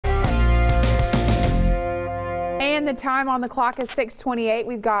And the time on the clock is 6:28.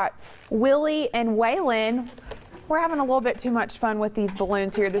 We've got Willie and Waylon. We're having a little bit too much fun with these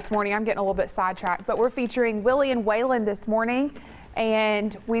balloons here this morning. I'm getting a little bit sidetracked, but we're featuring Willie and Waylon this morning.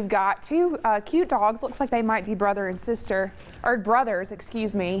 And we've got two cute dogs. Looks like they might be brother and sister, or brothers,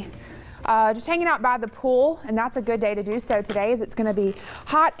 excuse me. Just hanging out by the pool, and that's a good day to do so today, as it's going to be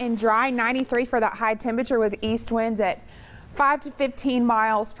hot and dry. 93 for that high temperature with east winds at 5 to 15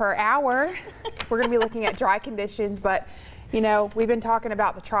 miles per hour. We're going to be looking at dry conditions, but you know, we've been talking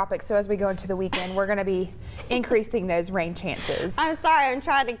about the tropics, so as we go into the weekend, we're going to be increasing those rain chances. I'm sorry, I'm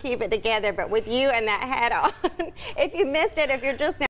trying to keep it together, but with you and that hat on, if you missed it, if you're just now